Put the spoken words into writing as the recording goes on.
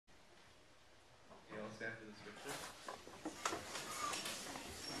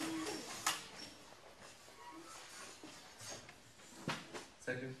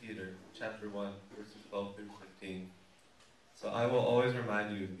1, verses 12 through 15. So I will always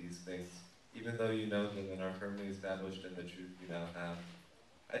remind you of these things, even though you know them and are firmly established in the truth you now have.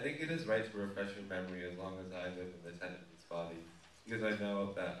 I think it is right to refresh your memory as long as I live in the tent of this body, because I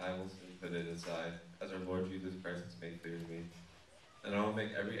know that I will soon put it aside, as our Lord Jesus Christ has made clear to me. And I will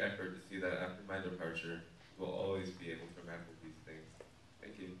make every effort to see that after my departure, you will always be able to remember these things.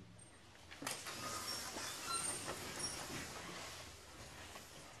 Thank you.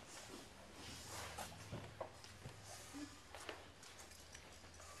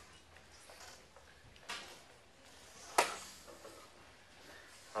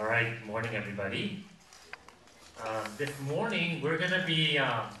 All right, good morning, everybody. This morning, we're going to be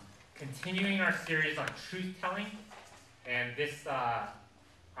continuing our series on truth-telling. And this,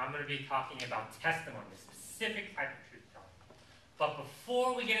 I'm going to be talking about testimony, a specific type of truth-telling. But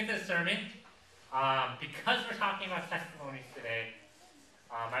before we get into the sermon, because we're talking about testimonies today,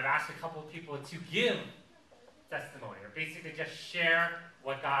 I've asked a couple of people to give testimony, or basically just share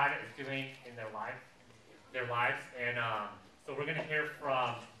what God is doing in their lives. And so we're going to hear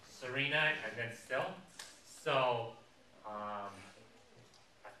from Serena and then Still. So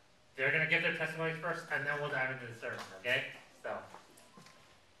they're going to give their testimonies first, and then we'll dive into the sermon, okay? So,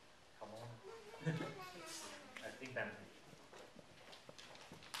 come on. I think that's it.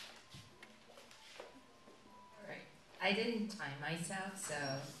 All right. I didn't time myself, so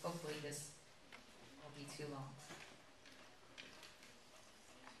hopefully this won't be too long.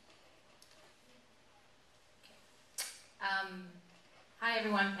 Hi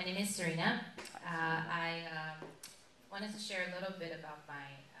everyone, my name is Serena. I wanted to share a little bit about my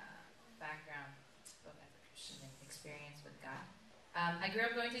background, both as a Christian and experience with God. I grew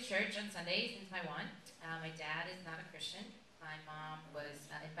up going to church on Sundays in Taiwan. My dad is not a Christian. My mom was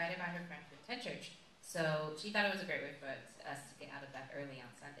invited by her friend to attend church, so she thought it was a great way for us to get out of bed early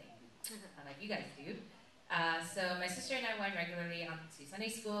on Sunday, like you guys do. So my sister and I went regularly to Sunday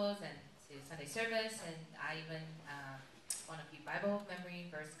schools and to Sunday service, and I even won a few Bible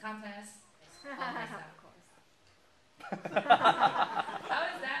memory verse contests. Of course. How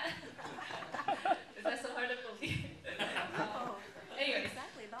is that? Is that so hard to believe? Anyways,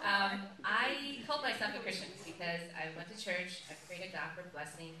 I called myself a Christian because I went to church. I prayed to God for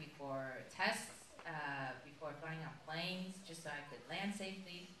blessing before tests, before flying on planes, just so I could land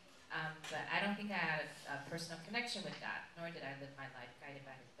safely. But I don't think I had a personal connection with God, nor did I live my life guided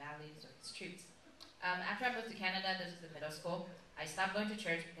by His values or His truths. After I moved to Canada, this was in middle school, I stopped going to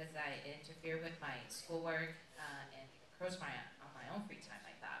church because I interfered with my schoolwork and encroached on my own free time,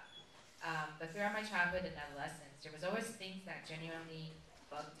 I thought. But throughout my childhood and adolescence, there was always things that genuinely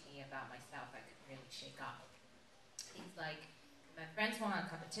bugged me about myself I couldn't really shake off. Things like, my friends won a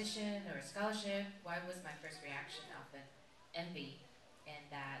competition or a scholarship, why was my first reaction often envy, and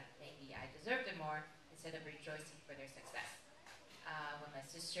that maybe I deserved it more instead of rejoicing for their success. When my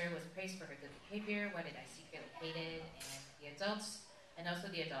sister was praised for her good behavior, why did I secretly hate it? And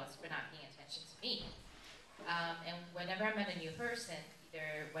also the adults for not paying attention to me. And whenever I met a new person,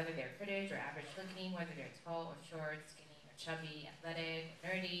 whether they're pretty or average looking, whether they're tall or short, skinny or chubby, athletic,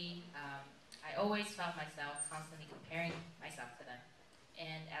 nerdy, I always felt myself constantly comparing myself to them,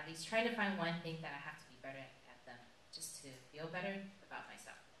 and at least trying to find one thing that I have to be better at them, just to feel better about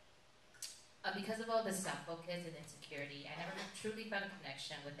myself. Because of all this self-focus and insecurity, I never truly felt a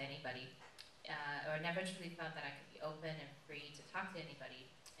connection with anybody, or never truly felt that I could be open and free to talk to anybody.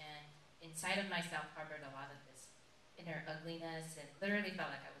 And inside of myself harbored a lot of this inner ugliness, and literally felt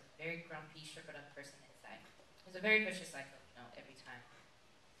like I was a very grumpy, shriveled up person inside. It was a very vicious cycle, every time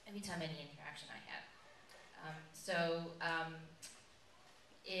any interaction I had.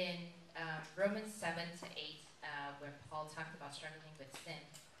 In Romans 7-8, where Paul talked about struggling with sin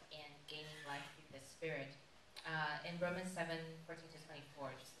and gaining life through the Spirit. In Romans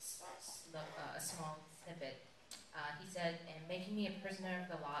 7:14-24, just a small snippet, he said, "And making me a prisoner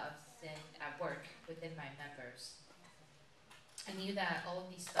of the law of sin at work within my members. I knew that all of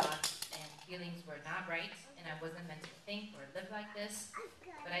these thoughts and feelings were not right, and I wasn't meant to think or live like this,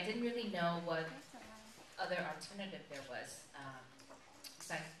 but I didn't really know what other alternative there was,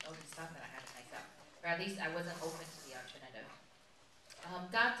 besides all these thoughts that I had in myself. Or at least I wasn't open to the alternative.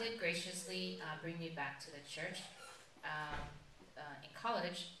 God did graciously bring me back to the church in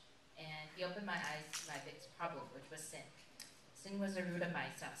college, and He opened my eyes to my biggest problem, which was sin. Sin was the root of my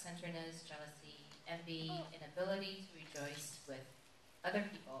self-centeredness, jealousy, envy, inability to rejoice with other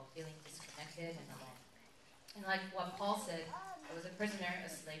people, feeling disconnected and alone. And like what Paul said, I was a prisoner, a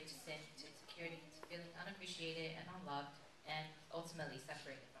slave to sin, to insecurity, to feeling unappreciated and unloved, and ultimately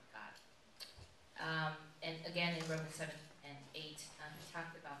separated from God. And again in Romans 7 and 8, he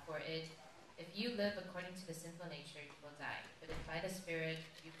talked about, for it If you live according to the sinful nature, you will die. But if by the Spirit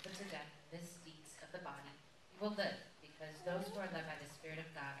you put to death the misdeeds of the body, you will live, because those who are led by the Spirit of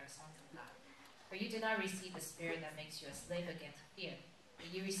God are sons of God. For you did not receive the spirit that makes you a slave again to fear, but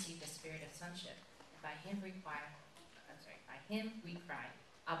you received the spirit of sonship, and by him we cry,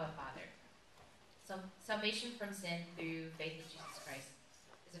 Abba, Father. So salvation from sin through faith in Jesus Christ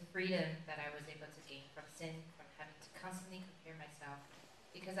is a freedom that I was able to gain from sin, from having to constantly compare myself,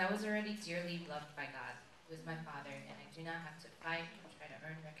 because I was already dearly loved by God, who is my Father, and I do not have to fight or try to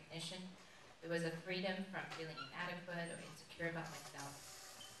earn recognition. It was a freedom from feeling inadequate or insecure about myself,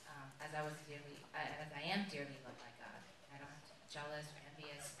 as I am dearly loved by God. I don't have to be jealous or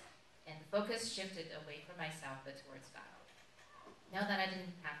envious, and the focus shifted away from myself but towards God. Now that I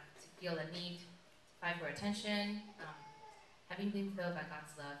didn't have to feel a need to fight for attention, having been filled by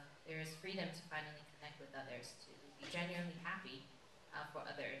God's love, there is freedom to finally connect with others, to be genuinely happy for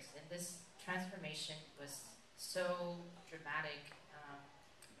others. And this transformation was so dramatic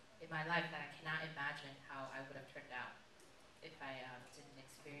in my life that I cannot imagine how I would have turned out if I didn't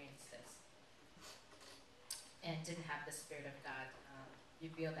experience this and didn't have the Spirit of God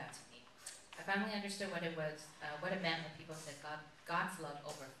reveal that to me. I finally understood what it meant when people said God's love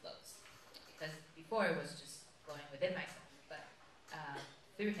overflows. Because before it was just flowing within myself, but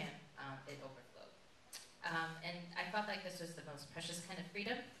through Him, it overflowed. And I felt like this was the most precious kind of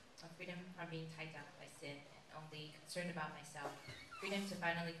freedom, a freedom from being tied down by sin and only concerned about myself, freedom to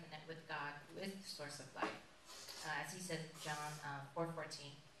finally connect with God, who is the source of life. As He says in John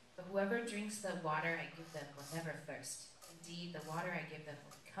 4:14, "But whoever drinks the water I give them will never thirst. Indeed, the water I give them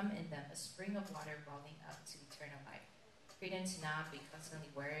will become in them a spring of water welling up to eternal life." Freedom to not be constantly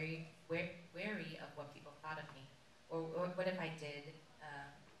wary of what people thought of me, or what if I did,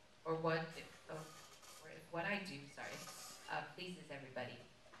 or if what I do, pleases everybody.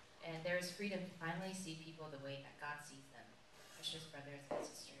 And there is freedom to finally see people the way that God sees them, precious brothers and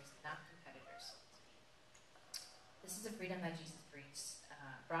sisters, not competitors. This is a freedom that Jesus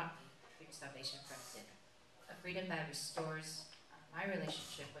brought me through salvation from sin. A freedom that restores my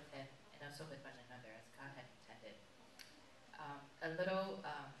relationship with Him and also with one another as God had intended. A little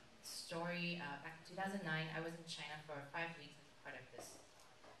story, back in 2009, I was in China for 5 weeks as part of this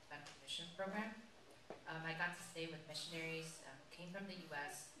medical mission program. I got to stay with missionaries who came from the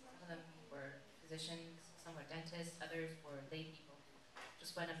U.S. Some of them were physicians, some were dentists, others were lay people who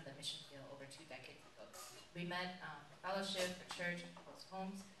just went up the mission field over 2 decades ago. We met fellowship, for church, and people's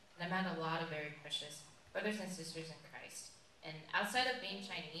homes, and I met a lot of very precious brothers and sisters in Christ. And outside of being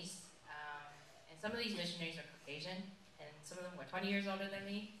Chinese, and some of these missionaries are Caucasian, and some of them were 20 years older than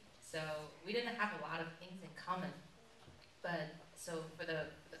me, so we didn't have a lot of things in common. But so for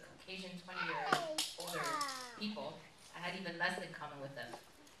the Caucasian 20-year older people, I had even less in common with them.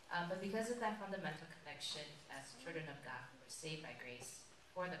 But because of that fundamental connection as children of God who were saved by grace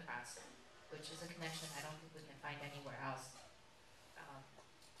for the cross, which is a connection I don't think we can find anywhere else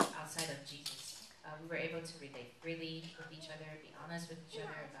outside of Jesus. We were able to relate freely with each other, be honest with each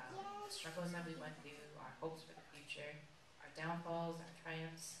other about the struggles that we went through, our hopes for the future, our downfalls, our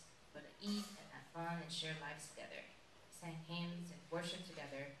triumphs, but to eat and have fun and share lives together. We sang hymns and worshiped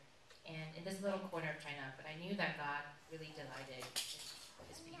together, and in this little corner of China, but I knew that God really delighted in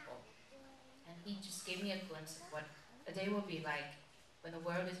His people. And He just gave me a glimpse of what a day will be like when the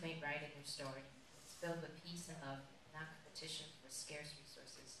world is made right and restored. It's filled with peace and love, not competition for scarce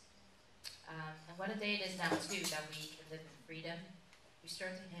resources. And what a day it is now, too, that we can live in freedom,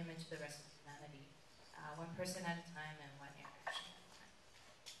 restored to Him and to the rest of humanity, one person at a time and one interaction at a time.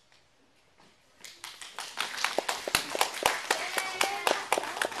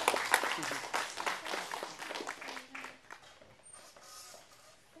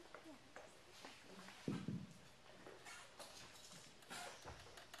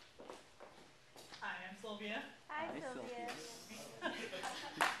 Hi, I'm Sylvia. Hi, Sylvia.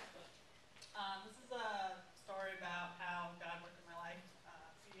 This is a story about how God worked in my life a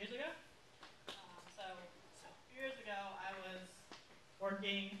few years ago. So a few years ago, I was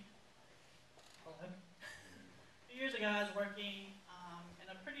working. Hello. A few years ago, I was working in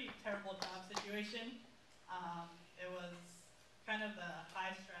a pretty terrible job situation. It was kind of a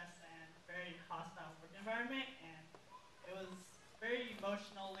high stress and very hostile work environment, and it was very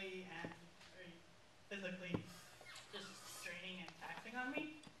emotionally and very physically just draining and taxing on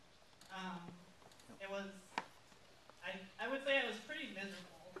me. It was, I would say I was pretty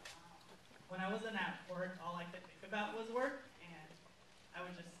miserable. When I wasn't at work, all I could think about was work, and I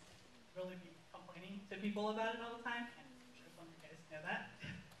would just really be complaining to people about it all the time, and I'm sure some of you guys know that.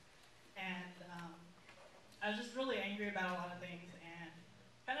 And I was just really angry about a lot of things, and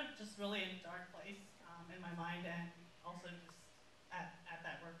kind of just really in a dark place in my mind, and also just at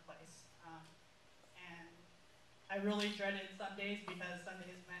that workplace. And I really dreaded Sundays because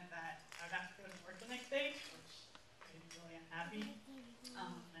Sundays meant that I would have to go to work the next day, which made me really unhappy.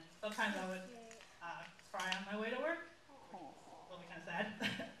 And sometimes I would cry on my way to work, which was really kind of sad.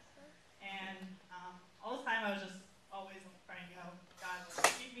 And all this time I was just always praying, God,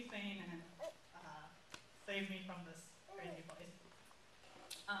 keep me sane and save me from this crazy place.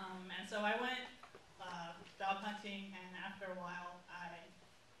 And so I went job hunting, and after a while,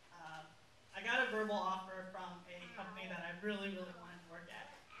 I got a verbal offer from a company that I really, really wanted to work at.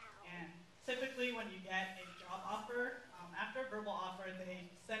 And typically, when you get a job offer, after a verbal offer, they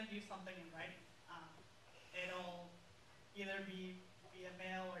send you something in writing. It'll either be via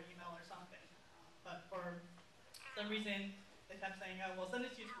mail or email or something. But for some reason, they kept saying, "Oh, we'll send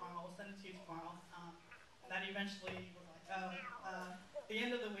it to you tomorrow. We'll send it to you tomorrow." And that eventually was like, the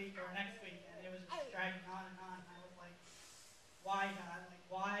end of the week or next week, and it was just dragging on and on. And I was like, "Why, God? Like,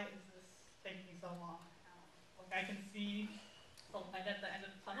 why is this taking so long? Like, I can see the light at the end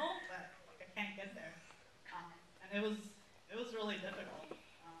of the tunnel, but like, I can't get there." And it was really difficult.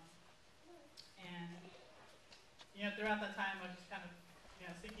 And throughout that time, I was just kind of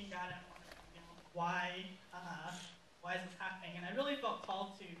seeking God and why is this happening? And I really felt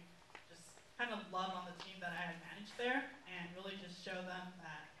called to just kind of love on the team that I had managed there, and really just show them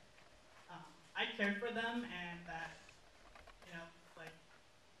that I cared for them, and that like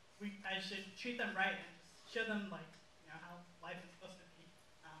I should treat them right and just show them like how life is supposed to be,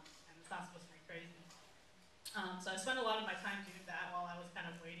 and it's not supposed to be crazy. So I spent a lot of my time doing that while I was kind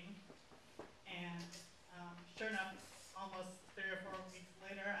of waiting, and sure enough, almost 3 or 4 weeks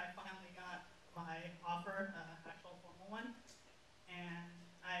later, I finally got my offer, actual formal one, and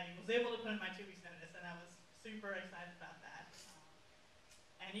I was able to put in my 2 weeks notice, and I was super excited about that.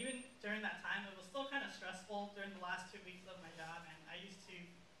 And even during that time, it was still kind of stressful during the last 2 weeks of my job, and I used to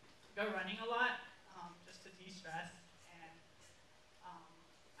go running a lot just to de-stress. And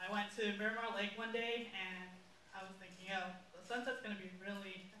I went to Miramar Lake one day, and I was thinking, the sunset's going to be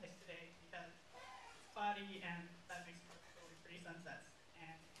really nice today because it's cloudy, and that makes for really pretty sunsets.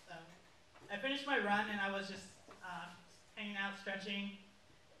 And so I finished my run, and I was just hanging out, stretching,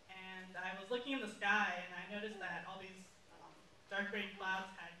 and I was looking in the sky, and I noticed that all these dark gray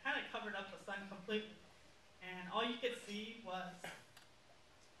clouds had kind of covered up the sun completely. And all you could see was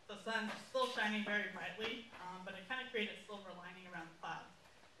the sun still shining very brightly, but it kind of created a silver lining around the clouds.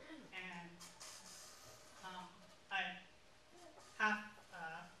 And I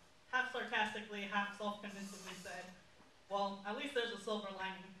half sarcastically, half self-convincingly said, well, at least there's a silver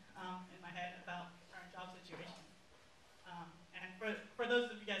lining in my head about the current job situation. And for those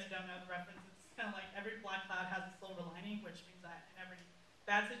of you guys who don't know the reference, it's kind of like every black cloud has a silver lining, which means that in every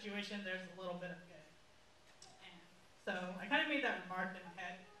bad situation, there's a little bit of good. And so I kind of made that remark in my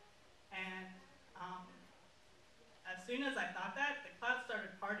head, and as soon as I thought that, the clouds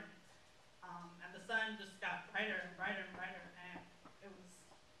started parting, and the sun just got brighter and brighter and brighter, and it was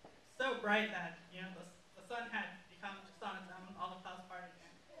so bright that the sun had become just on its own, all the clouds parted.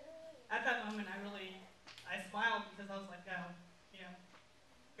 And at that moment, I smiled because I was like,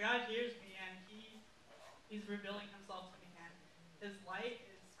 God hears me, and He's revealing Himself to me, and His light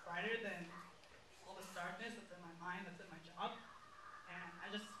is brighter than all this darkness that's in my mind, that's in my job. And I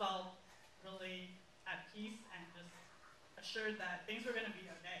just felt really at peace and just assured that things were going to be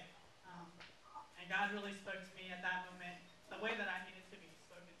okay. And God really spoke to me at that moment the way that I needed to be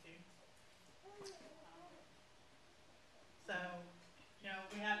spoken to. So,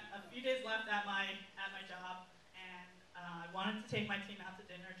 we had a few days left at my job, and I wanted to take my team out to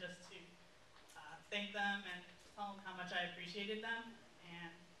dinner just to thank them and tell them how much I appreciated them.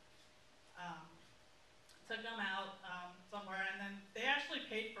 And took them out somewhere, and then they actually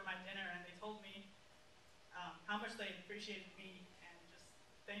paid for my dinner, and they told me how much they appreciated me, and just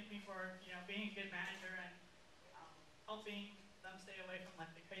thanked me for being a good manager and helping them stay away from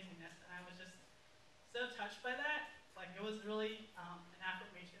like the craziness. And I was just so touched by that. Like, it was really an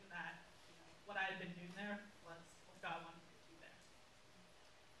affirmation that what I had been doing there was what God wanted me to do there.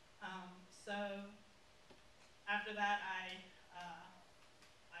 So after that, I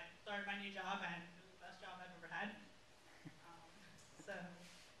started my new job, and it was the best job I've ever had. So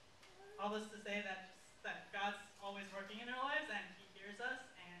all this to say that God's always working in our lives, and He hears us,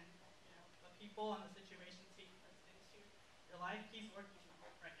 and the people and the situations He puts into your life, He's working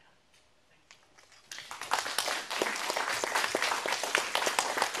on right now. Thanks.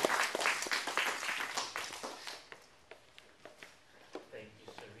 Thank you,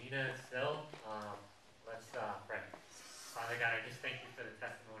 Serena and Sil. Let's pray. Father Father God, I just thank you for the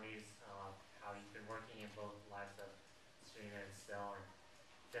testimonies of how you've been working in both the lives of Serena and Sil, and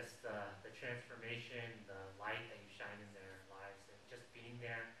just the transformation, the light that you shine in their lives, and just being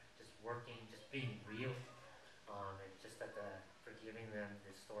there, just working, just being real, and just for giving them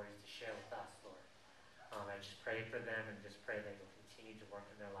the stories to share with us, Lord. I just pray for them and just pray that you'll continue to work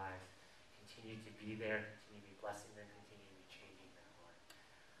in their lives, continue to be there, continue to be blessing them, continue to be changing them, Lord.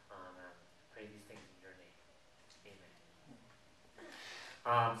 I pray these things in your name. Amen.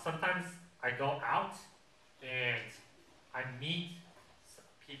 Sometimes I go out and I meet some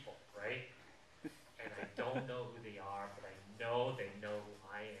people, right? And I don't know who they are, but I know they know who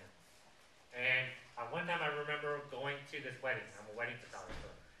I am. And one time I remember going to this wedding. I'm a wedding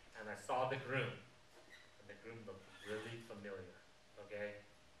photographer. And I saw the groom. And the groom looked really familiar, okay?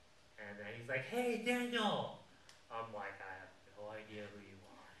 And then he's like, "Hey, Daniel." I'm like, "I have no idea who you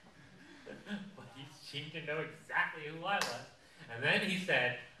are." But he seemed to know exactly who I was. And then he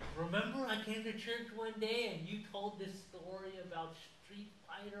said, "Remember I came to church one day and you told this story about Street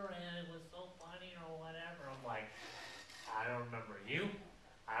Fighter and it was so funny or whatever." I'm like, "I don't remember you.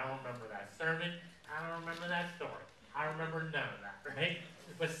 I don't remember that sermon. I don't remember that story. I remember none of that," right?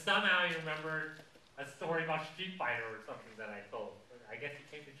 But somehow he remembered a story about Street Fighter or something that I told. I guess he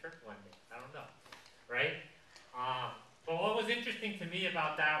came to church one day. I don't know, right? But what was interesting to me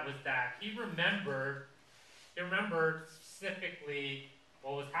about that was that he remembered specifically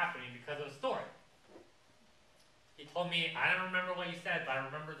what was happening because of the story. He told me, "I don't remember what you said, but I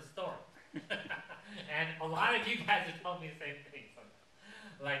remember the story." And a lot of you guys have told me the same thing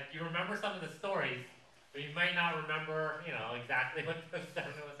sometimes. Like, you remember some of the stories, but you might not remember, exactly what the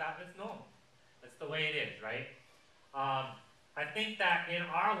sermon was happening. It's normal. That's the way it is, right? I think that in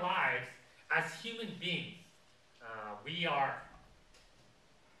our lives, as human beings, we are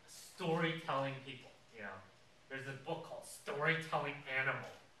storytelling people. There's a book called Storytelling Animal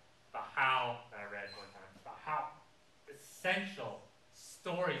that I read one time, about how essential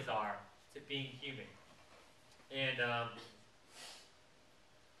stories are to being human. And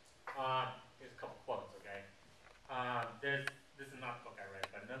here's a couple quotes, okay? This is not the book I read,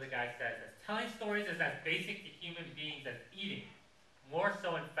 but another guy says, "Telling stories is as basic to human beings as eating. More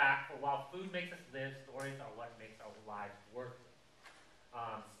so, in fact, for while food makes us live, stories are what makes our lives worth it."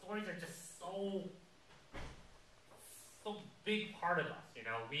 Stories are just so big part of us.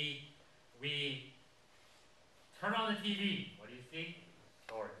 We turn on the TV. What do you see?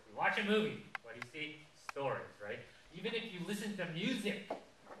 Stories. We watch a movie. What do you see? Stories, right? Even if you listen to music, a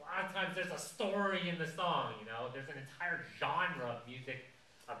lot of times there's a story in the song. There's an entire genre of music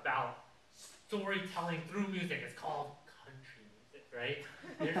about storytelling through music. It's called country music, right?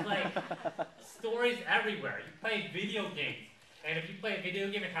 There's like stories everywhere. You play video games, and if you play a video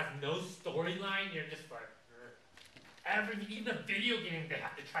game that has no storyline, you're just like, even a video game, they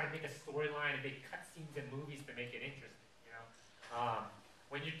have to try to make a storyline and make cutscenes and movies to make it interesting.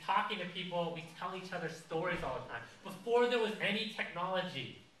 When you're talking to people, we tell each other stories all the time. Before there was any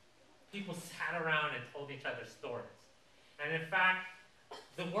technology, people sat around and told each other stories. And in fact,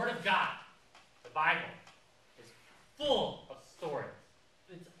 the Word of God, the Bible, is full of stories.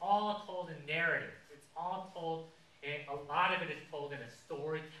 It's all told in narratives. It's all told, a lot of it is told in a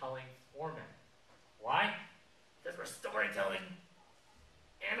storytelling format. Why? Because we're storytelling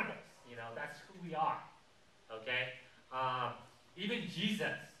animals. That's who we are. Okay? Even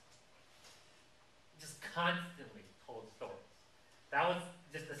Jesus just constantly told stories. That was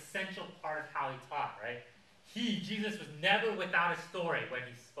just an essential part of how he taught, right? Jesus was never without a story when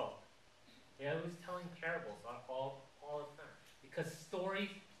he spoke. He was telling parables all the time. Because stories,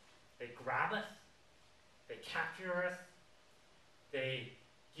 they grab us, they capture us, they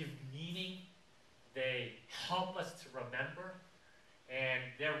give meaning, they help us to remember, and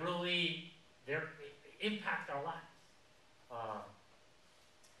they impact our lives.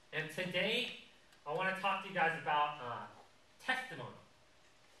 And today, I want to talk to you guys about testimony.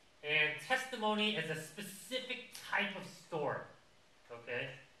 And testimony is a specific type of story, okay?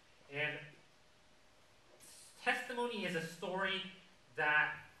 And testimony is a story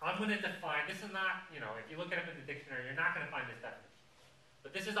that I'm going to define. This is not, if you look it up in the dictionary, you're not going to find this definition.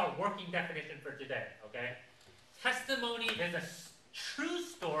 But this is our working definition for today, okay? Testimony is a true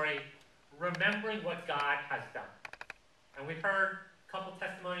story remembering what God has done. And we heard a couple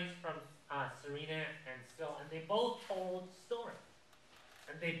testimonies from Serena and Sil, and they both told stories.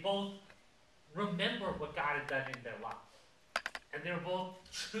 And they both remember what God had done in their lives. And they're both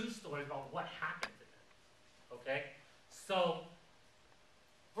true stories about what happened to them. Okay? So,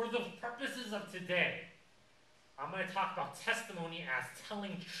 for the purposes of today, I'm going to talk about testimony as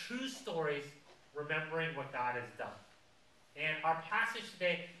telling true stories, remembering what God has done. And our passage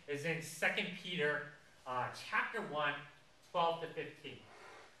today is in 2 Peter chapter 1, 12 to 15.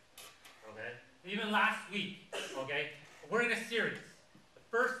 Okay? Even last week, okay, we're in a series. The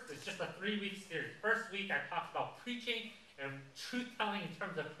first is just a 3-week series. First week I talked about preaching and truth-telling in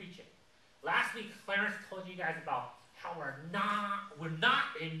terms of preaching. Last week, Clarence told you guys about how we're not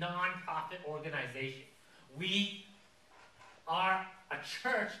a non-profit organization. We are a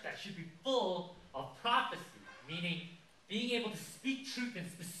church that should be full of prophecy, meaning being able to speak truth in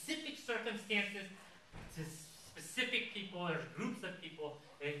specific circumstances to specific people or groups of people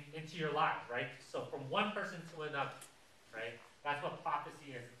into your lives, right? So from one person to another, right? That's what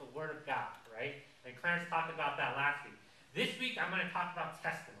prophecy is. It's the word of God, right? And Clarence talked about that last week. This week, I'm going to talk about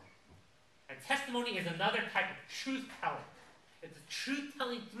testimony. And testimony is another type of truth-telling. It's a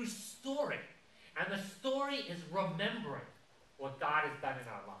truth-telling through story. And the story is remembering what God has done in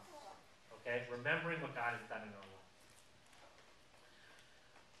our lives. Okay? Remembering what God has done in our lives.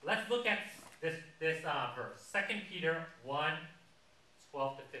 Let's look at this verse. 2 Peter 1,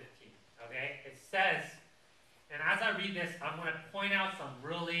 12 to 15. Okay? It says, and as I read this, I'm going to point out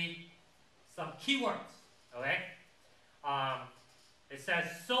some keywords. Okay? It says,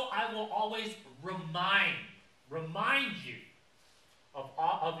 so I will always remind you of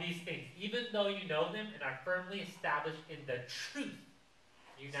all of these things, even though you know them and are firmly established in the truth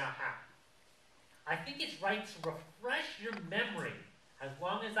you now have. I think it's right to refresh your memory as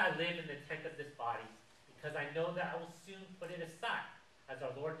long as I live in the tent of this body, because I know that I will soon put it aside, as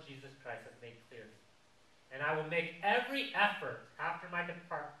our Lord Jesus Christ has made clear to me. And I will make every effort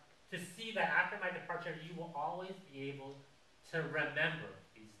to see that after my departure, you will always be able to remember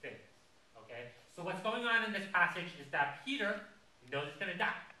these things. Okay? So what's going on in this passage is that Peter knows he's going to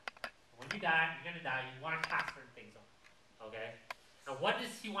die. When you die, you're going to die. You want to pass certain things on. Okay? Now what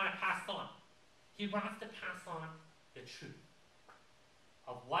does he want to pass on? He wants to pass on the truth.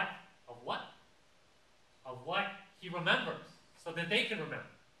 Of what? Of what? Of what he remembers. So that they can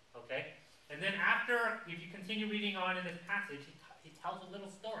remember. Okay? And then after, if you continue reading on in this passage, he tells a little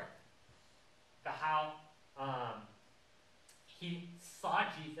story about how he saw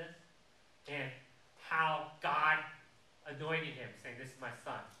Jesus and how God anointed him, saying, this is my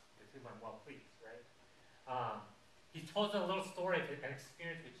son, with whom I'm well pleased, right? He told a little story of an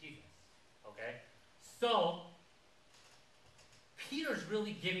experience with Jesus, okay? So, Peter's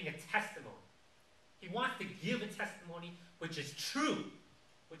really giving a testimony. He wants to give a testimony which is true,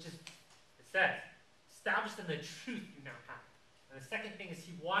 which is, it says, established in the truth you now have. And the second thing is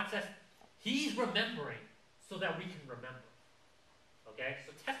he's remembering so that we can remember. Okay?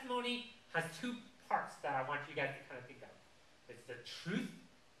 So testimony has two parts that I want you guys to kind of think of. It's the truth,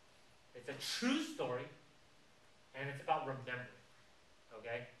 it's a true story, and it's about remembering.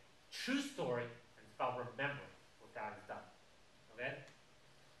 Okay? True story, and it's about remembering what God has done. Okay?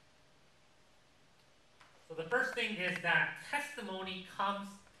 So the first thing is that testimony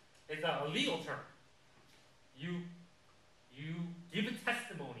is a legal term. You give a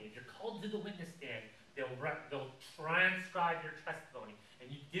testimony. If you're called to the witness stand, they'll transcribe your testimony, and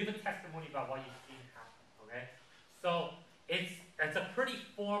you give a testimony about what you've seen happen. Okay, so it's a pretty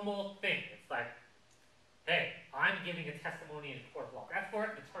formal thing. It's like, hey, I'm giving a testimony in a court of law. That's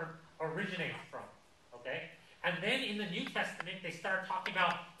where the term originates from. Okay, and then in the New Testament, they started talking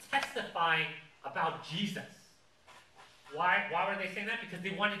about testifying about Jesus. Why were they saying that? Because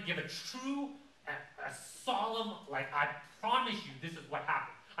they wanted to give a true, a solemn, like, I promise you, this is what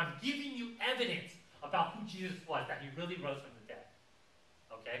happened. I'm giving you evidence about who Jesus was, that he really rose from the dead.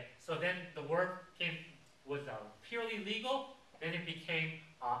 Okay? So then the word was purely legal, then it became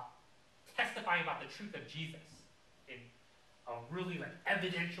testifying about the truth of Jesus in a really like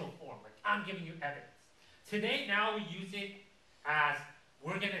evidential form. Like, I'm giving you evidence. Today, now we use it as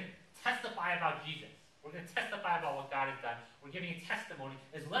we're going to testify about Jesus. We're going to testify about what God has done. We're giving a testimony.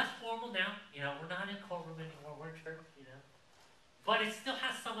 It's less formal now. You know, we're not in courtroom anymore. We're in church, you know. But it still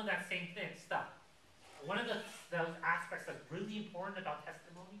has some of that same stuff. One of those aspects that's really important about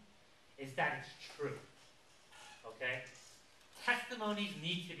testimony is that it's true. Okay? Testimonies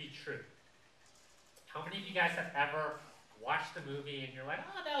need to be true. How many of you guys have ever watched a movie and you're like,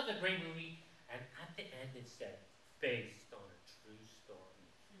 oh, that was a great movie, and at the end it said, based on a true story.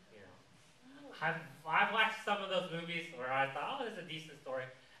 You know? I've watched some of those movies where I thought, oh, this is a decent story,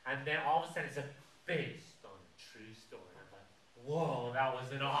 and then all of a sudden it said, based on a true story. And I'm like, whoa, that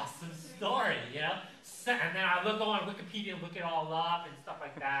was an awesome story, you know? And then I look on Wikipedia and look it all up and stuff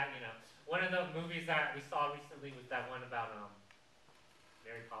like that, you know. One of the movies that we saw recently was that one about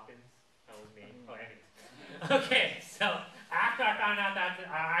Mary Poppins. That was me. Oh, anyways. Okay, so after I found out that,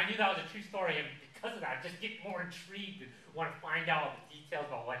 I knew that was a true story, and because of that. I just get more intrigued and want to find out the details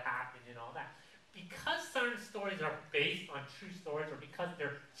about what happened and all that. Because certain stories are based on true stories, or because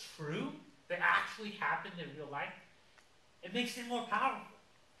they're true, they actually happened in real life, it makes it more powerful.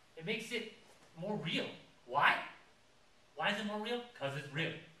 It makes it more real. Why? Why is it more real? Because it's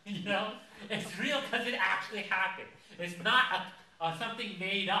real. You know? It's real because it actually happened. It's not something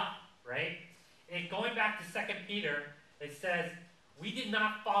made up, right? And going back to 2 Peter, it says, we did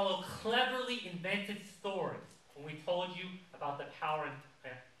not follow cleverly invented stories when we told you about the power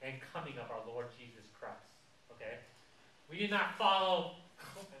and coming of our Lord Jesus Christ. Okay? We did not follow...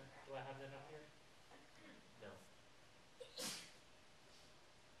 Do I have that up here? No.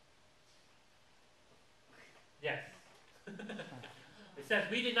 Yes. It says,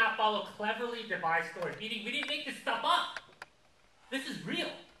 we did not follow cleverly devised stories. Meaning, we didn't make this stuff up. This is real.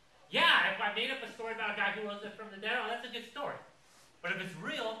 Yeah, if I made up a story about a guy who rose up from the dead, oh, that's a good story. But if it's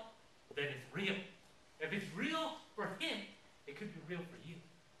real, then it's real. If it's real for him, it could be real for you.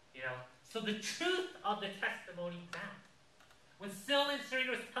 You know? So the truth of the testimony matters. When Syl and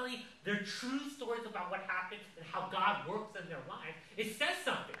Serena was telling their true stories about what happened and how God works in their lives, it says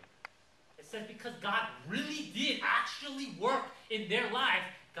something. It says because God really did actually work in their lives,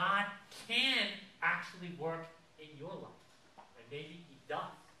 God can actually work in your life. And maybe he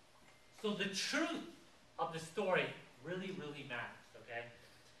does. So the truth of the story really, really matters, okay?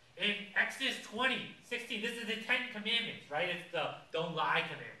 In Exodus 20:16, this is the 10 Commandments, right? It's the don't lie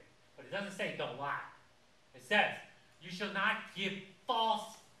commandment. But it doesn't say don't lie. It says, you shall not give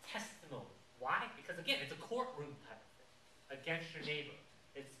false testimony. Why? Because again, it's a courtroom type of thing against your neighbor.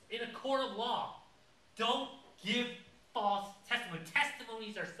 It's in a court of law. Don't give false testimony.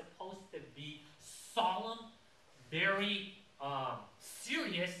 Testimonies are supposed to be solemn, very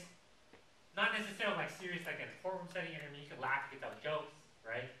serious. Not necessarily like serious like in a courtroom setting. I mean, you can laugh, you can tell jokes,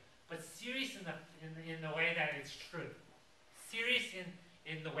 right? But serious in the way that it's true. Serious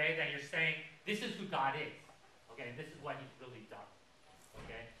in the way that you're saying, this is who God is. Okay, this is what he's really done.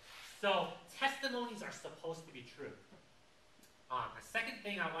 Okay? So, testimonies are supposed to be true. The second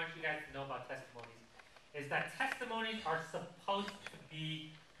thing I want you guys to know about testimonies is that testimonies are supposed to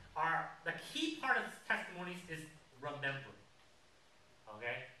be, the key part of testimonies is remembering.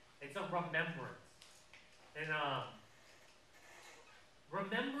 Okay? It's a remembrance. And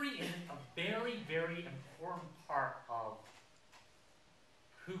remembering is a very, very important part of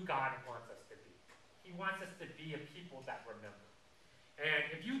who God wants us to be. He wants us to be a people that remember. And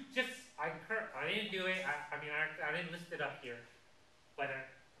if you just, I didn't do it, I didn't list it up here, but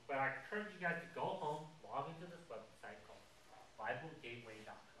I encourage you guys to go home, log into this website called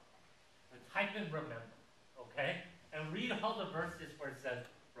BibleGateway.com, and type in remember, okay? And read all the verses where it says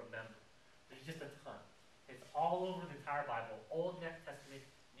remember. There's just a ton. It's all over the entire Bible, Old Testament,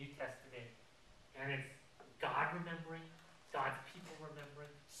 New Testament, and it's God remembering, God's people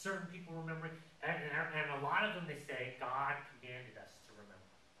remembering, certain people remembering, and a lot of them they say God commanded us to remember.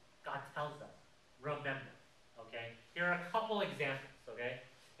 God tells us, remember. Okay? Here are a couple examples, okay?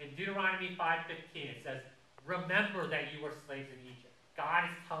 In Deuteronomy 5:15 it says, remember that you were slaves in Egypt. God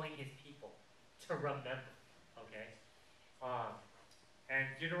is telling his people to remember. Okay? And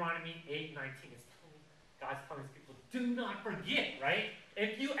Deuteronomy 8:19 is God's telling his people, do not forget, right?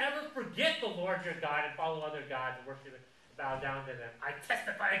 If you ever forget the Lord your God and follow other gods and worship and bow down to them, I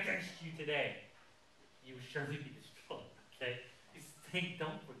testify against you today. You will surely be destroyed. Okay? He's saying,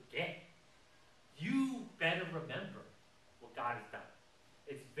 don't forget. You better remember what God has done.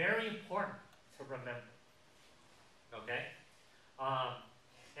 It's very important to remember. Okay?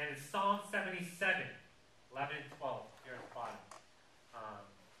 And in Psalm 77, 11 and 12, here at the bottom,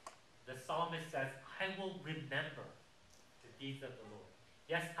 the psalmist says, I will remember the deeds of the Lord.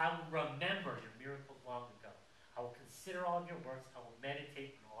 Yes, I will remember your miracles long ago. I will consider all of your works. I will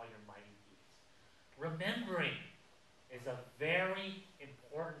meditate on all your mighty deeds. Remembering is a very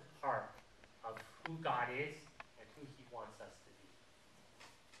important part of who God is and who he wants us to be.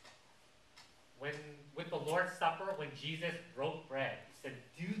 With the Lord's Supper, when Jesus broke bread, he said,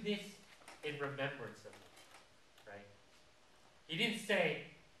 do this in remembrance of me. Right? He didn't say,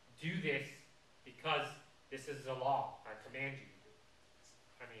 do this because this is a law. I command you to do it.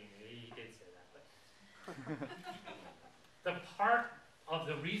 I mean, he did say that. But the part of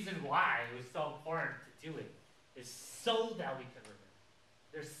the reason why it was so important to do it is so that we can remember.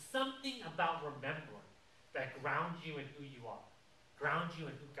 There's something about remembering that grounds you in who you are, grounds you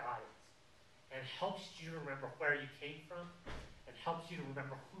in who God is, and helps you to remember where you came from, and helps you to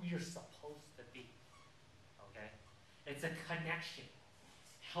remember who you're supposed to be. Okay? It's a connection.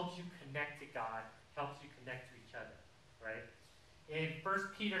 Helps you connect to God, helps you connect to each other, right? In 1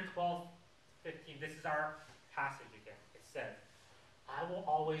 Peter 12, 15, this is our passage again. It says, I will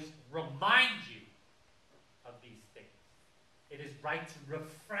always remind you of these things. It is right to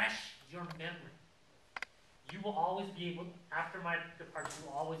refresh your memory. You will always be able, after my departure, you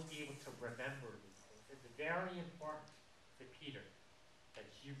will always be able to remember these things. It's very important to Peter that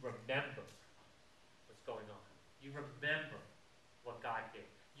you remember what's going on. You remember what God did.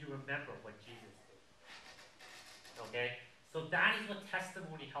 You remember what Jesus did. Okay? So that is what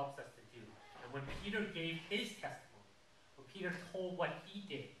testimony helps us to do. And when Peter gave his testimony, when Peter told what he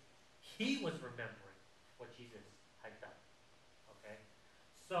did, he was remembering what Jesus had done. Okay?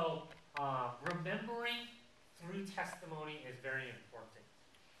 So, remembering through testimony is very important.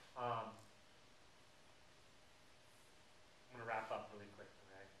 I'm going to wrap up really quick,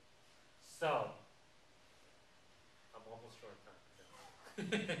 okay? So, I'm almost short of time.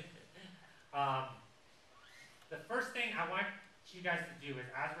 The first thing I want you guys to do is,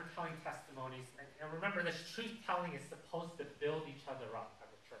 as we're telling testimonies, and remember, this truth-telling is supposed to build each other up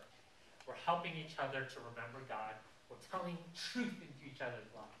as a church. We're helping each other to remember God. We're telling truth into each other's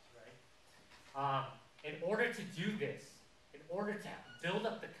lives, right? In order to do this, in order to build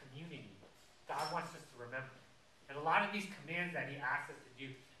up the community, God wants us to remember. And a lot of these commands that he asks us to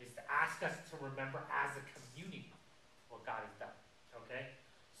do is to ask us to remember as a community what God has done. Okay?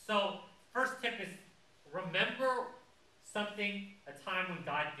 So, first tip is remember something, a time when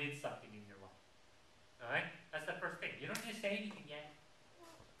God did something in your life. Alright? That's the first thing. You don't need to say anything yet.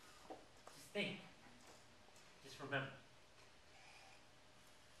 Just think. Just remember.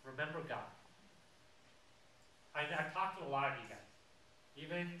 Remember God. I've talked to a lot of you guys.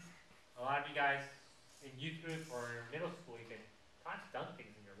 Even a lot of you guys in youth group or in middle school, even, God's done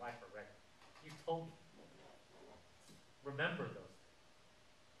things in your life already. You've told me. Remember those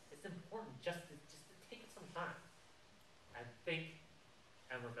things. It's important just to take some time and think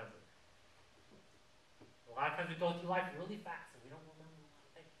and remember. A lot of times we go through life really fast and we don't remember a lot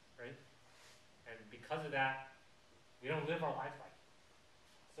of things, right? And because of that, we don't live our lives like it.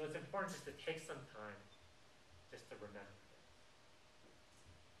 So it's important just to take some time just to remember things.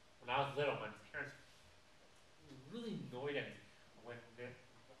 When I was little, my parents really annoyed at me when they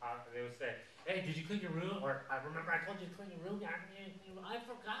would say, hey, did you clean your room? Or I remember I told you to clean your room. I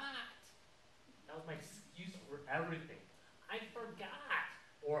forgot. That was my excuse for everything. I forgot.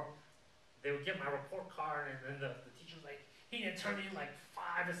 Or they would get my report card and then the teacher was like, he had turned in like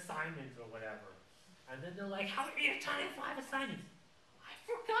 5 assignments or whatever. And then they're like, how did you turn in 5 assignments? I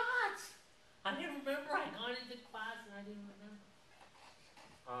forgot. I didn't remember. I got into class and I didn't remember.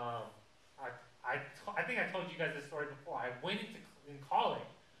 I think I told you guys this story before. In college,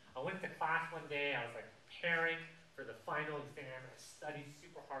 I went to class one day. I was like preparing for the final exam. I studied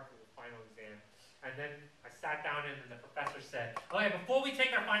super hard for the final exam. And then I sat down and the professor said, okay, before we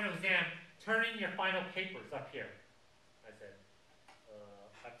take our final exam, turn in your final papers up here. I said,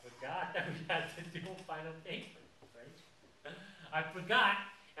 I forgot that we had to do final papers, right? I forgot.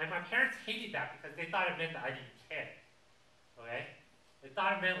 And my parents hated that because they thought it meant that I didn't care. Okay? They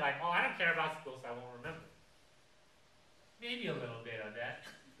thought it meant like, oh, I don't care about school, so I won't remember. Maybe a little bit of that.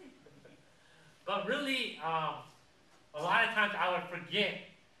 But really, a lot of times I would forget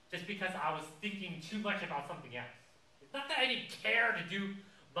just because I was thinking too much about something else. It's not that I didn't care to do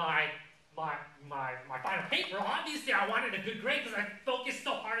my final paper. Obviously, I wanted a good grade because I focused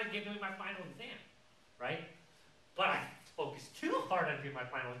so hard on doing my final exam, right? But I focused too hard on doing my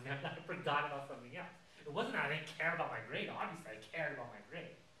final exam that I forgot about something else. It wasn't that I didn't care about my grade. Obviously, I cared about my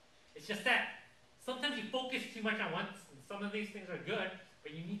grade. It's just that sometimes you focus too much on one, and some of these things are good,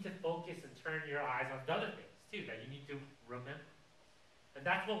 but you need to focus and turn your eyes on other things, too, that you need to remember. And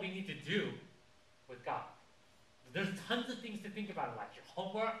that's what we need to do with God. There's tons of things to think about, like your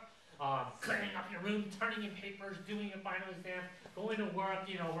homework, cleaning up your room, turning in papers, doing your final exam, going to work,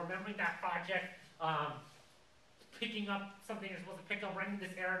 remembering that project, picking up something you're supposed to pick up, running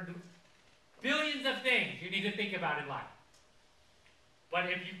this errand. Billions of things you need to think about in life. But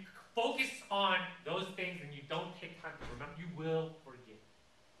if you focus on those things and you don't take time to remember, you will forget.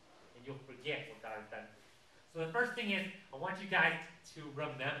 And you'll forget what God has done for you. So the first thing is, I want you guys to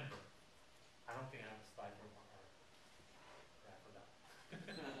remember. I don't think I have a slide for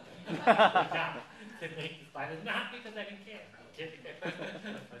I forgot. To make the slide. It's not because I didn't care. I'm kidding.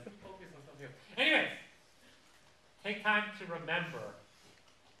 Let's focus on something else. Anyways, take time to remember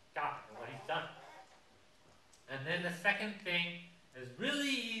God and what he's done. And then the second thing is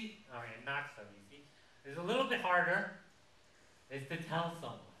really, not so easy, is a little bit harder, is to tell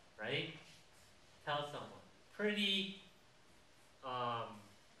someone, right? Tell someone. Pretty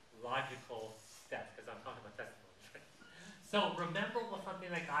logical steps, because I'm talking about testimonies, right? So remember what something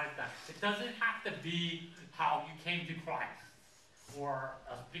something that God has done. It doesn't have to be how you came to Christ or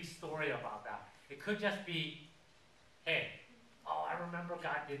a big story about that. It could just be, hey, oh, I remember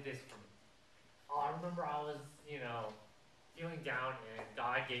God did this for me. Oh, I remember I was, feeling down and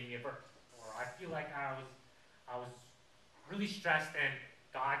God gave me a birth. Or I feel like I was really stressed and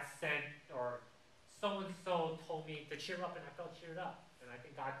God sent, or so-and-so told me to cheer up and I felt cheered up. And I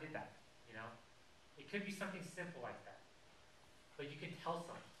think God did that, It could be something simple like that. But you can tell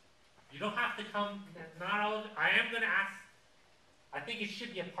something. You don't have to come, not all of it. I am going to ask, I think it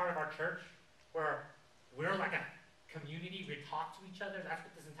should be a part of our church where we're like a community, we talk to each other. That's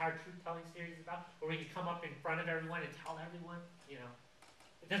what this entire truth-telling series is about, where we can come up in front of everyone and tell everyone,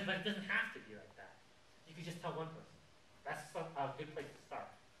 But it doesn't have to be like that. You can just tell one person. That's a good place to start.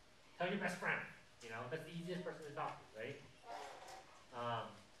 Tell your best friend, that's the easiest person to talk to, right?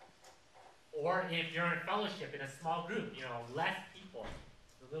 Or if you're in a fellowship, in a small group, less people,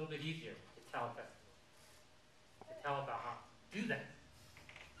 it's a little bit easier to tell a testimony. To tell about how to do that.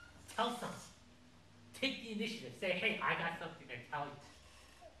 Tell something. Take the initiative. Say, hey, I got something to tell you.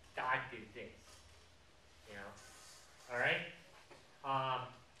 God did this. All right?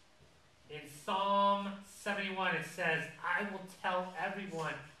 In Psalm 71, it says, I will tell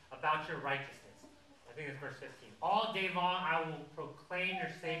everyone about your righteousness. I think it's verse 15. All day long I will proclaim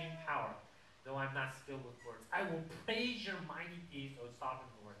your saving power, though I'm not skilled with words. I will praise your mighty deeds, O sovereign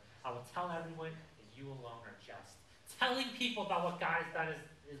Lord. I will tell everyone that you alone are just. Telling people about what God has done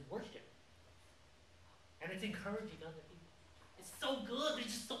is worship. And it's encouraging other people. It's so good.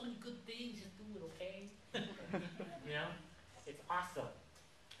 There's just so many good things. Just do it, okay? It's awesome.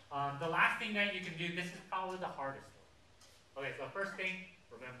 The last thing that you can do, this is probably the hardest one. Okay, so first thing,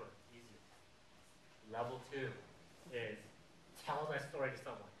 remember, easy. Level 2 is tell that story to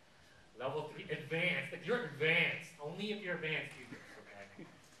someone. Level 3, advanced. If you're advanced, only if you're advanced, do this,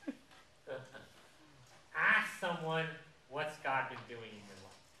 okay? Ask someone, what's God been doing in your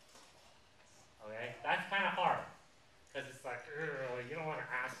life? Okay? That's kind of hard. Because it's like, you don't want to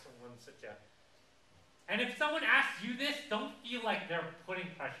ask someone such a... And if someone asks you this, don't feel like they're putting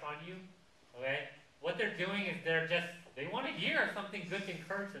pressure on you. Okay? What they're doing is they want to hear something good to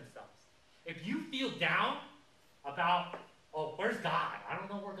encourage themselves. If you feel down about, oh, where's God? I don't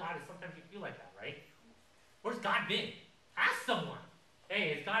know where God is. Sometimes you feel like that, right? Where's God been? Ask someone.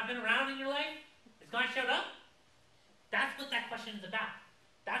 Hey, has God been around in your life? Has God showed up? That's what that question is about.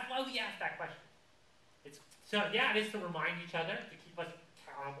 That's why we ask that question. It is to remind each other, to keep us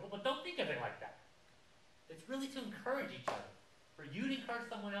accountable, but don't think of it like that. It's really to encourage each other. For you to encourage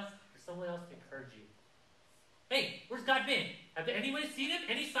someone else, for someone else to encourage you. Hey, where's God been? Have anyone seen him?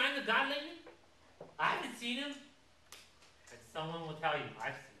 Any signs of God lately? I haven't seen him. And someone will tell you,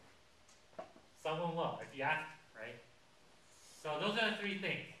 I've seen him. Someone will, if you ask, right? So those are the 3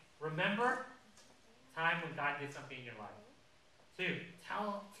 things. Remember time when God did something in your life. 2,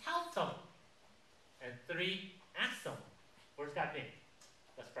 tell someone. And 3, ask someone. Where's God been?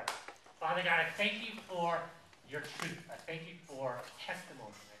 Let's pray. Father God, I thank you for your truth. I thank you for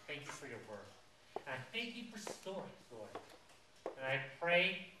testimony. I thank you for your word. And I thank you for stories, Lord. And I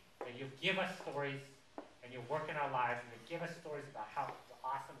pray that you'll give us stories and you'll work in our lives and you'll give us stories about how the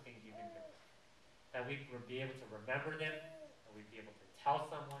awesome things you've been doing. That we will be able to remember them, that we'd be able to tell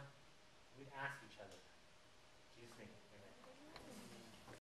someone. We'd ask each other.